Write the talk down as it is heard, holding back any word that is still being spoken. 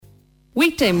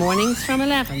Weekday mornings from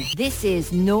 11. This is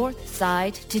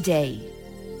Northside Today.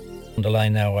 On the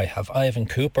line now I have Ivan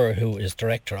Cooper, who is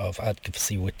Director of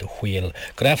Advocacy with the Wheel.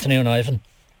 Good afternoon, Ivan.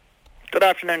 Good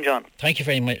afternoon, John. Thank you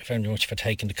very much for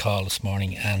taking the call this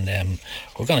morning, and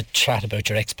we're going to chat about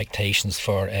your expectations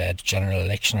for the general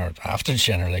election or after the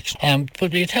general election.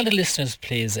 But will you tell the listeners,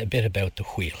 please, a bit about the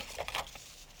Wheel?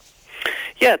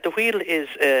 Yeah, the Wheel is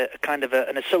kind of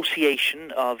an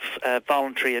association of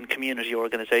voluntary and community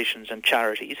organisations and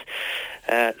charities.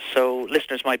 So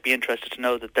listeners might be interested to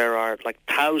know that there are like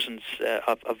thousands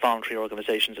of voluntary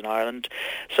organisations in Ireland.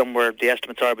 Somewhere the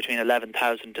estimates are between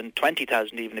 11,000 and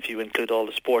 20,000, even if you include all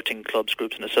the sporting clubs,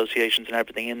 groups and associations and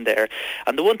everything in there.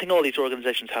 And the one thing all these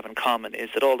organisations have in common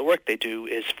is that all the work they do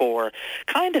is for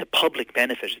kind of public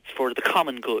benefit. It's for the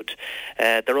common good.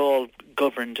 They're all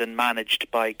governed and managed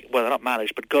by, well, not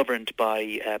managed, but governed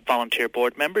by volunteer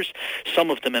board members. Some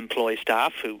of them employ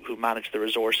staff who manage the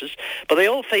resources, but they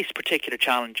all face particular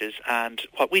challenges, and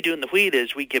what we do in the Wheel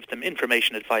is we give them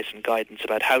information, advice and guidance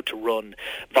about how to run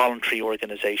voluntary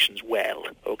organisations well,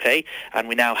 okay? And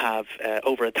we now have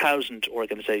over 1,000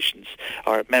 organisations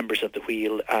are members of the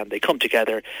Wheel, and they come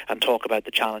together and talk about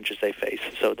the challenges they face.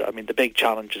 So, the big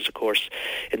challenges, of course,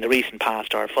 in the recent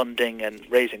past are funding and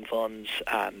raising funds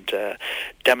and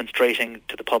demonstrating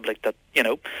to the public that,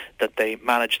 that they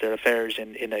manage their affairs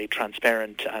in a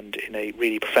transparent and in a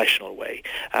really professional way.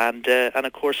 And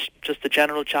of course, just the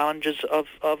general challenges of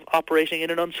operating in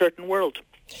an uncertain world.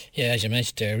 Yeah, as you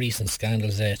mentioned, recent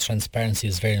scandals, transparency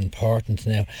is very important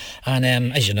now. And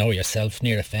as you know yourself,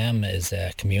 Near FM is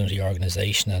a community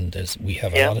organisation, and we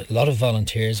have a lot of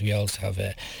volunteers. We also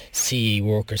have CE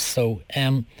workers. So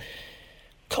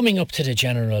coming up to the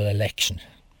general election,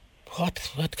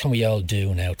 what can we all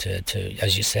do now to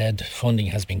as you said, funding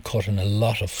has been cut in a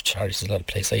lot of charities, a lot of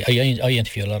places. I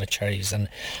interview a lot of charities, and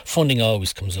funding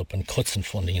always comes up, and cuts in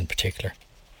funding in particular.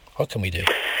 What can we do?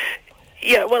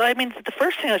 Yeah, well, the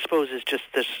first thing I suppose is just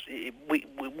that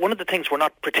one of the things we're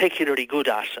not particularly good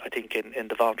at, I think, in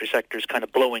the voluntary sector is kind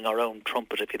of blowing our own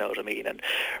trumpet, if you know what I mean. And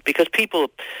because people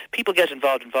get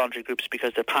involved in voluntary groups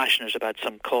because they're passionate about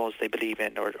some cause they believe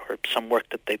in, or some work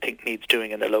that they think needs doing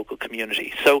in their local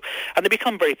community. So, and they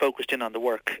become very focused in on the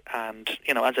work. And,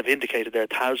 as I've indicated, there are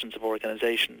thousands of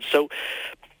organisations. So,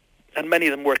 and many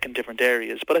of them work in different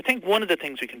areas. But I think one of the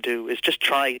things we can do is just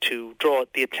try to draw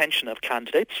the attention of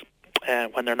candidates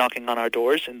when they're knocking on our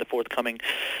doors in the forthcoming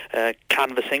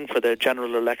canvassing for the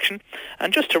general election,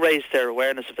 and just to raise their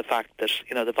awareness of the fact that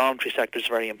the voluntary sector is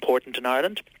very important in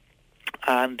Ireland,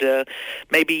 and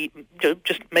maybe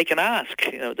just make an ask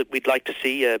that we'd like to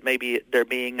see maybe there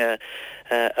being a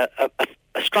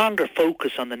stronger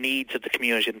focus on the needs of the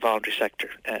community and voluntary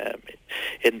sector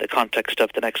in the context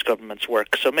of the next government's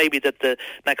work. So maybe that the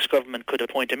next government could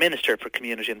appoint a minister for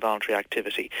community and voluntary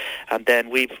activity, and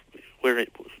then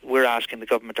we're asking the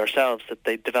government ourselves that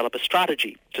they develop a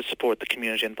strategy to support the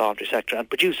community and voluntary sector and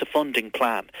produce a funding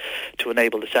plan to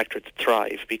enable the sector to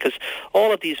thrive. Because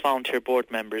all of these volunteer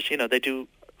board members, they do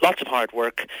lots of hard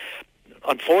work.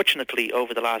 Unfortunately,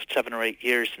 over the last 7 or 8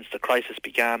 years since the crisis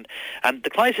began, and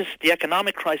the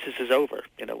economic crisis is over.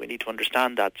 We need to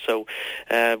understand that. So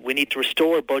we need to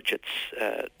restore budgets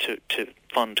to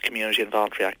fund community and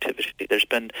voluntary activity. There's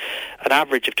been an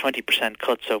average of 20%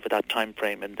 cuts over that time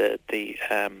frame in the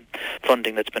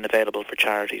funding that's been available for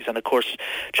charities. And of course,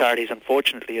 charities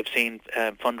unfortunately have seen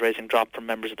fundraising drop from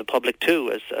members of the public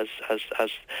too, as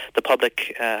the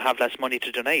public have less money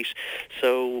to donate.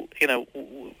 So,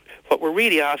 what we're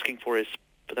really asking for is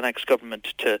for the next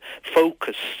government to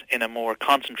focus in a more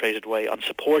concentrated way on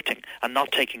supporting and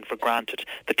not taking for granted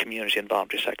the community and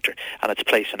voluntary sector and its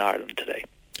place in Ireland today.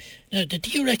 Now, do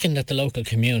you reckon that the local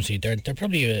community, they're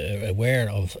probably aware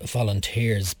of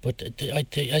volunteers, but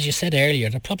as you said earlier,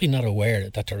 they're probably not aware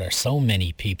that there are so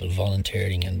many people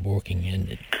volunteering and working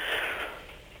in it?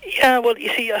 Yeah, well, you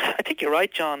see, I think you're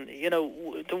right, John.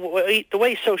 The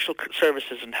way social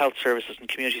services and health services and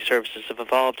community services have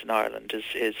evolved in Ireland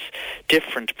is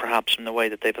different, perhaps, from the way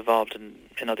that they've evolved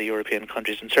in other European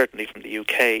countries, and certainly from the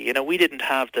UK. We didn't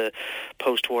have the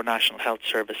post-war National Health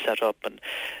Service set up, and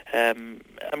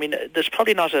there's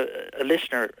probably not a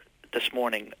listener this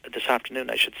afternoon,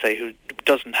 I should say, who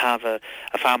doesn't have a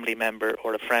family member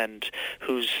or a friend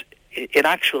who's in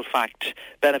actual fact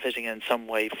benefiting in some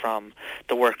way from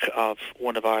the work of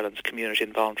one of Ireland's community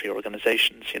and voluntary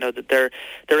organisations. That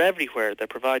they're everywhere. They're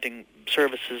providing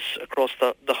services across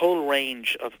the whole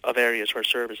range of areas where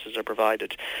services are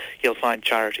provided. You'll find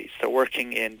charities. They're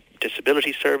working in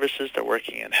disability services, they're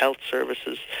working in health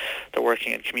services, they're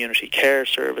working in community care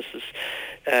services,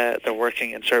 they're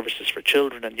working in services for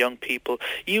children and young people.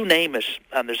 You name it,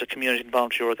 and there's a community and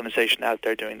voluntary organisation out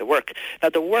there doing the work. Now,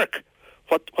 the work,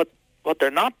 what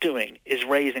they're not doing is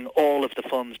raising all of the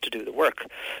funds to do the work.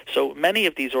 So many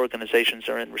of these organisations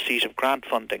are in receipt of grant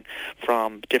funding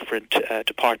from different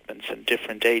departments and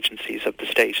different agencies of the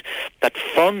state that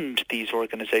fund these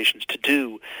organisations to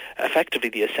do effectively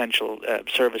the essential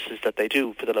services that they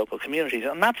do for the local communities.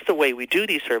 And that's the way we do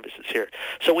these services here.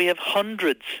 So we have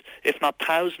hundreds, if not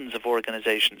thousands, of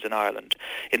organisations in Ireland,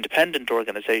 independent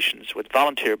organisations with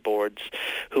volunteer boards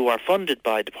who are funded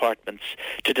by departments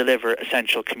to deliver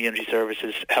essential community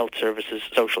services, health services,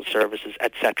 social services,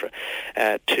 etc.,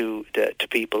 to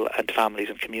people and families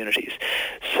and communities.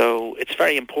 So it's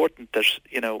very important that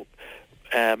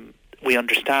we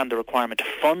understand the requirement to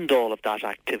fund all of that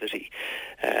activity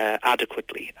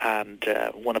adequately. And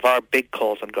one of our big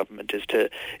calls on government is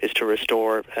to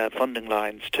restore funding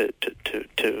lines to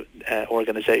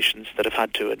organisations that have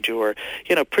had to endure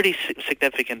pretty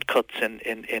significant cuts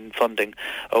in funding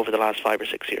over the last 5 or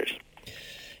 6 years.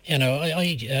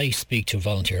 I speak to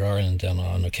Volunteer Ireland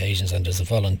on occasions, and there's a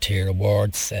volunteer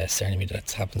awards ceremony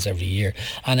that happens every year.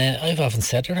 And I've often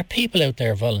said there are people out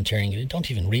there volunteering who don't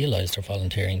even realise they're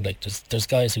volunteering. Like there's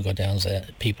guys who go down,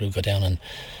 people who go down and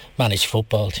manage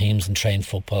football teams and train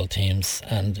football teams,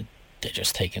 and they're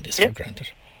just taking this for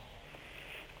granted.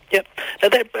 Yeah,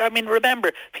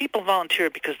 remember, people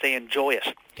volunteer because they enjoy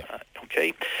it.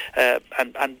 Okay,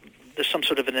 and there's some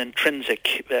sort of an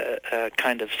intrinsic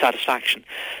kind of satisfaction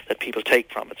that people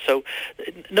take from it. So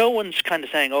no one's kind of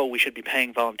saying, we should be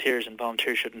paying volunteers and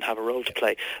volunteers shouldn't have a role to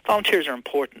play. Volunteers are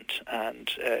important, and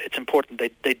it's important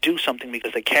they do something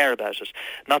because they care about it,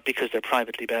 not because they're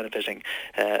privately benefiting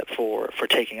for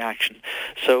taking action.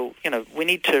 So, we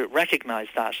need to recognise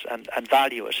that and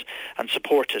value it and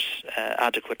support it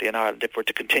adequately in Ireland if we're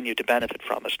to continue to benefit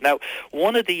from it. Now,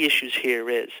 one of the issues here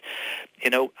is,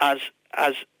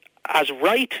 as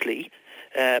rightly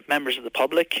members of the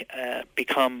public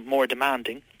become more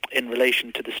demanding in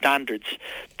relation to the standards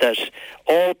that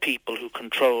all people who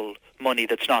control money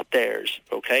that's not theirs,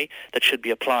 that should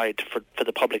be applied for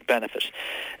the public benefit.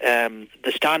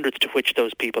 The standards to which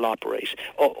those people operate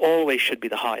always should be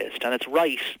the highest, and it's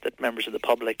right that members of the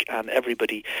public and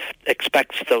everybody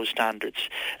expects those standards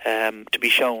to be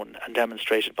shown and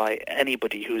demonstrated by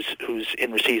anybody who's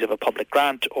in receipt of a public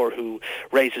grant or who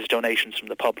raises donations from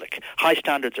the public. High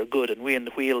standards are good, and we in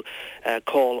the Wheel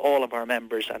call all of our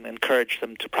members and encourage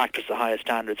them to practice the highest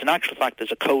standards. In actual fact,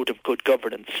 there's a code of good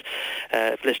governance.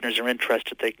 If listeners are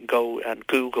interested, they can go and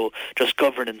Google just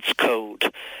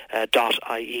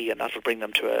governancecode.ie, and that will bring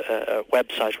them to a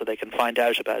website where they can find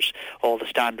out about all the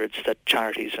standards that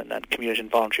charities and community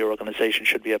and voluntary organisations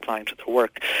should be applying to their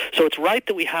work. So it's right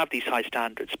that we have these high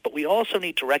standards, but we also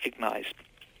need to recognise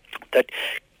that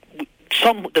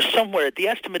the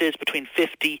estimate is between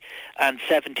 50 and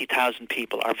 70,000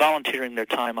 people are volunteering their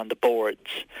time on the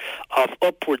boards of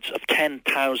upwards of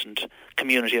 10,000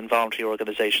 community and voluntary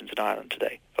organisations in Ireland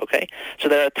today. So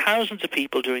there are thousands of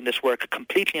people doing this work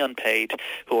completely unpaid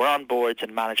who are on boards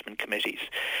and management committees.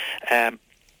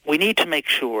 We need to make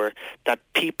sure that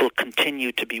people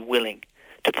continue to be willing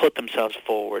to put themselves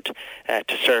forward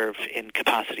to serve in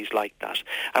capacities like that.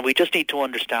 And we just need to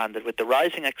understand that with the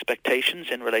rising expectations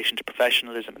in relation to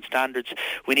professionalism and standards,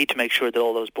 we need to make sure that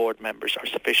all those board members are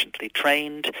sufficiently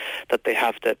trained, that they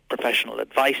have the professional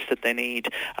advice that they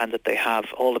need, and that they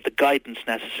have all of the guidance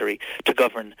necessary to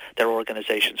govern their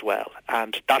organisations well.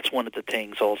 And that's one of the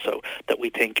things also that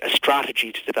we think a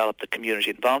strategy to develop the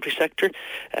community and voluntary sector,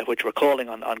 which we're calling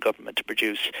on government to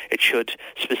produce, it should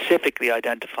specifically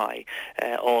identify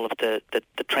all of the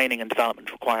training and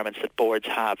development requirements that boards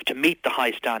have to meet the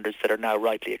high standards that are now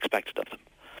rightly expected of them.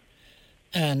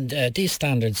 And these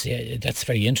standards, that's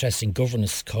very interesting,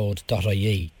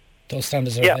 governancecode.ie. Those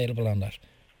standards are available on that?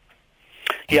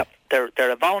 Yep.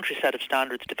 They're a voluntary set of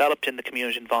standards developed in the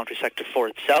community and voluntary sector for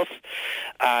itself,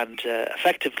 and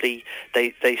effectively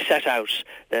they set out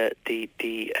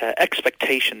the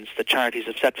expectations that charities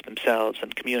have set for themselves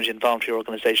and community and voluntary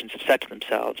organisations have set for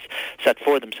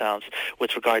themselves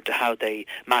with regard to how they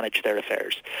manage their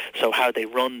affairs. So how they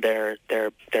run their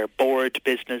board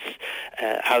business,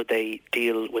 how they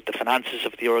deal with the finances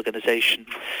of the organisation,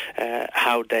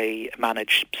 how they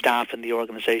manage staff in the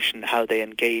organisation, how they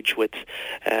engage with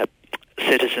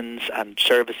citizens and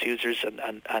service users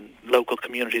and local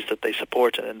communities that they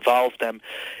support and involve them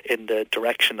in the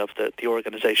direction of the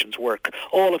organisation's work.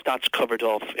 All of that's covered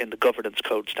off in the governance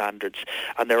code standards,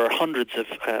 and there are hundreds of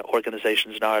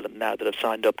organisations in Ireland now that have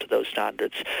signed up to those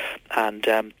standards.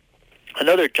 And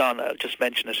Another, John, I'll just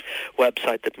mention it,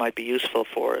 website that might be useful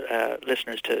for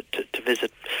listeners to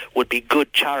visit would be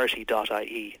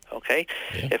goodcharity.ie, okay?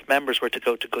 Yeah. If members were to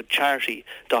go to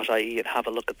goodcharity.ie and have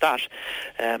a look at that,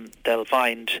 they'll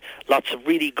find lots of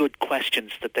really good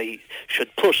questions that they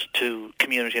should put to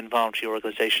community and voluntary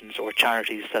organisations or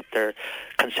charities that they're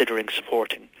considering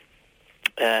supporting.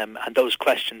 And those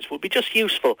questions will be just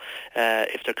useful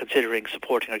if they're considering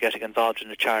supporting or getting involved in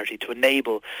a charity to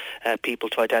enable people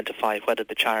to identify whether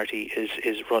the charity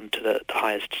is run to the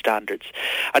highest standards.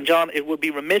 And John, it would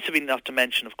be remiss of me not to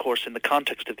mention, of course, in the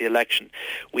context of the election,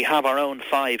 we have our own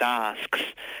 5 asks.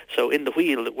 So in the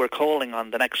Wheel, we're calling on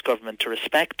the next government to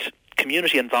respect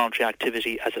community and voluntary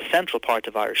activity as a central part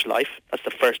of Irish life. That's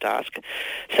the first ask.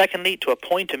 Secondly, to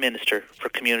appoint a minister for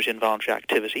community and voluntary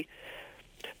activity.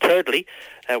 Thirdly,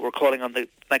 we're calling on the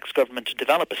next government to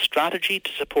develop a strategy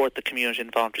to support the community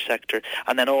and voluntary sector,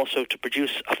 and then also to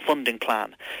produce a funding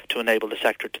plan to enable the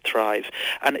sector to thrive.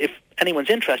 And if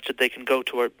anyone's interested, they can go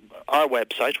to our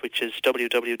website, which is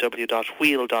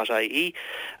www.wheel.ie,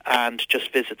 and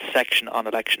just visit the section on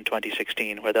Election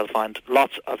 2016, where they'll find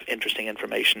lots of interesting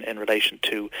information in relation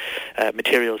to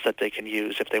materials that they can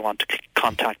use if they want to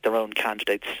contact their own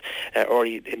candidates or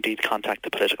indeed contact the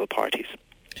political parties.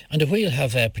 And the Wheel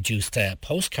have produced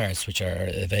postcards which are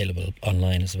available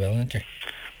online as well, aren't they?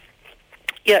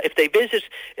 Yeah, if they visit,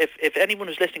 if anyone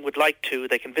who's listening would like to,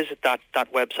 they can visit that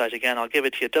website again. I'll give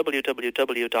it to you,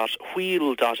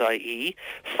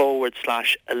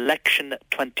 www.wheel.ie/election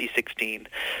 2016.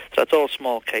 So that's all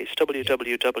small case,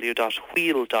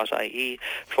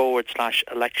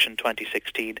 www.wheel.ie/election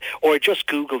 2016. Or just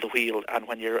Google the Wheel, and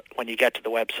when you get to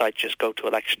the website, just go to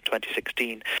election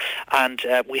 2016. And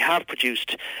we have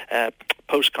produced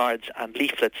postcards and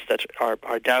leaflets that are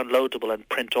downloadable and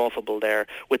print-offable there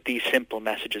with these simple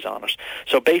messages on it.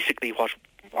 So basically what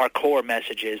our core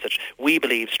message is that we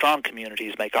believe strong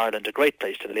communities make Ireland a great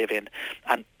place to live in,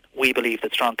 and we believe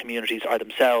that strong communities are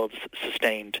themselves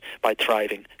sustained by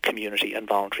thriving community and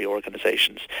voluntary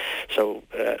organisations. So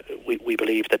we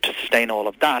believe that to sustain all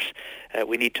of that,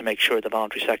 we need to make sure the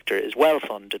voluntary sector is well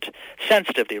funded,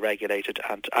 sensitively regulated,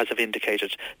 and, as I've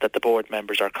indicated, that the board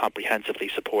members are comprehensively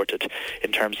supported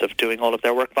in terms of doing all of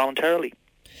their work voluntarily.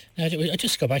 Now, I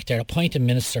just go back there, appoint a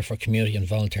minister for community and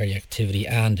voluntary activity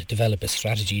and develop a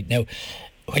strategy. Now,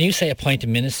 when you say appoint a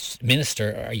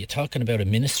minister, are you talking about a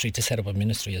ministry, to set up a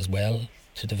ministry as well,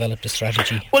 to develop the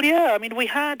strategy? Well, yeah, I mean, we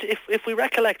had, if we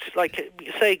recollect, like,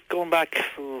 say, going back,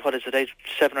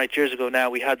 7 or 8 years ago now,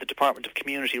 we had the Department of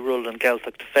Community, Rural and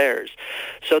Gaeltacht Affairs.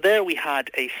 So there we had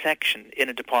a section in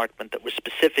a department that was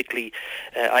specifically,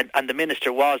 and the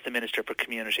minister was the Minister for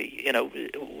Community,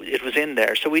 it was in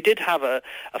there. So we did have a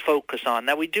focus on,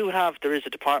 now there is a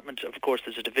department, of course,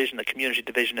 there's a division, a community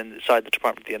division inside the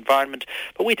Department of the Environment,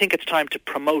 but we think it's time to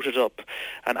promote it up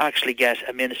and actually get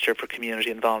a Minister for Community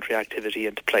and Voluntary Activity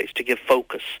into place to give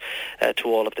focus to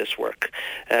all of this work.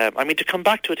 To come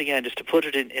back to it again, just to put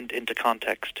it into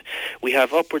context, we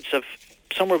have upwards of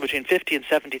somewhere between 50 and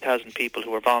 70,000 people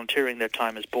who are volunteering their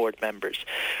time as board members.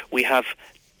 We have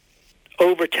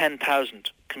over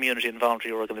 10,000 community and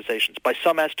voluntary organisations, by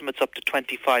some estimates up to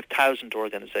 25,000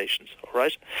 organisations, all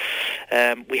right?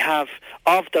 We have,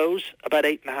 of those, about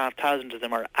 8,500 of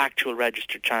them are actual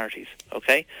registered charities,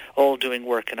 okay? All doing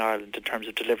work in Ireland in terms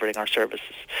of delivering our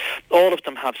services. All of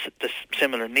them have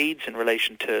similar needs in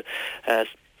relation to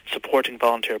supporting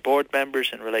volunteer board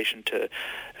members, in relation to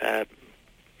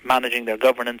managing their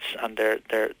governance and their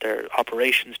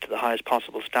operations to the highest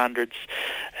possible standards,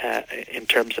 in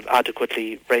terms of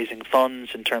adequately raising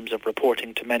funds, in terms of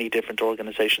reporting to many different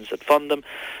organisations that fund them.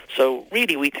 So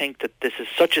really we think that this is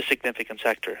such a significant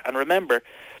sector. And remember,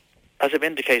 as I've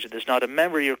indicated, there's not a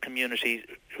member of your community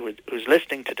who's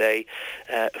listening today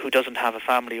who doesn't have a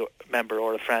family member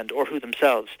or a friend, or who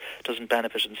themselves doesn't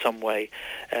benefit in some way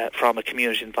from a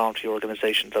community and voluntary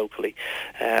organisation locally.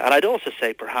 And I'd also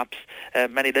say perhaps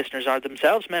many listeners are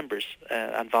themselves members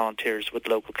and volunteers with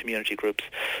local community groups.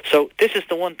 So this is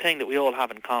the one thing that we all have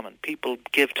in common. People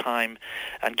give time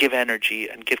and give energy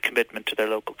and give commitment to their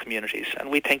local communities.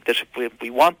 And we think that if we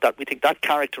want that, we think that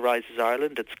characterises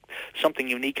Ireland. It's something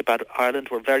unique about Ireland.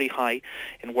 We're very high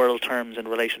in world terms in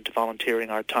relation to volunteering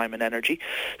our time and energy.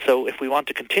 So if we want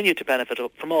to continue to benefit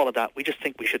from all of that, we just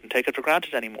think we shouldn't take it for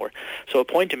granted anymore. So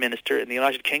appoint a minister. In the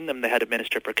United Kingdom, they had a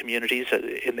minister for communities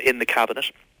in the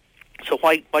cabinet. So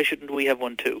why shouldn't we have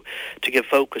one too, to give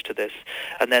focus to this?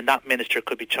 And then that minister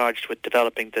could be charged with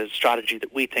developing the strategy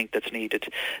that we think that's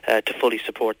needed to fully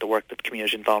support the work that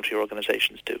community and voluntary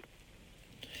organisations do.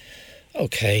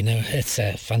 Okay, now it's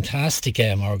a fantastic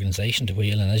organisation, The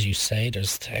Wheel, and as you say,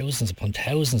 there's thousands upon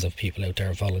thousands of people out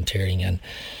there volunteering,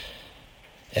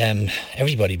 and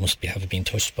everybody must have been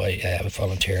touched by a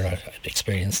volunteer or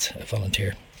experienced a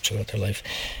volunteer throughout their life.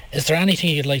 Is there anything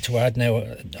you'd like to add now,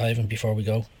 Ivan, before we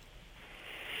go?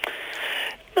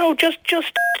 No, just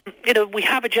we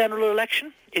have a general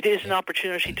election. It is an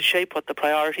opportunity to shape what the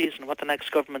priorities and what the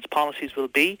next government's policies will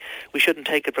be. We shouldn't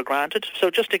take it for granted. So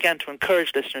just again to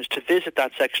encourage listeners to visit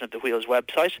that section of the Wheel's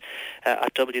website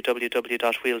at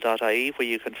www.wheel.ie, where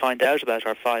you can find out about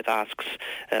our 5 asks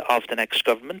of the next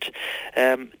government.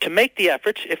 To make the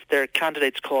effort, if their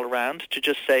candidates call around, to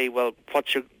just say, well,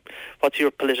 what's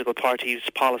your political party's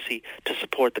policy to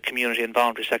support the community and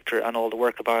voluntary sector and all the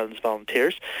work of Ireland's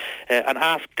volunteers, and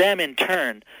ask them in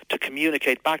turn to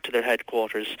communicate back to their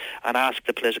headquarters and ask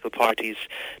the political parties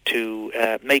to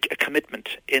make a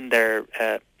commitment in their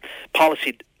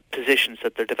policy positions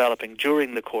that they're developing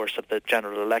during the course of the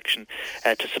general election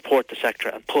to support the sector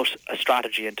and put a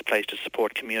strategy into place to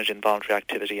support community and voluntary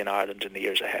activity in Ireland in the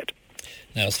years ahead.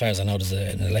 Now, as far as I know, there's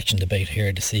an election debate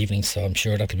here this evening, so I'm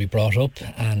sure that will be brought up.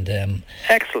 And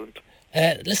excellent.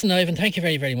 Listen, Ivan, thank you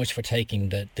very, very much for taking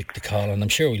the call, and I'm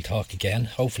sure we'll talk again.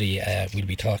 Hopefully we'll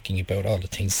be talking about all the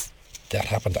things that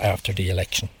happened after the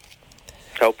election.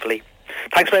 Hopefully.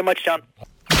 Thanks very much, John.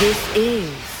 This is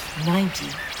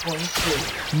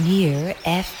 90.3 Near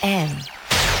FM.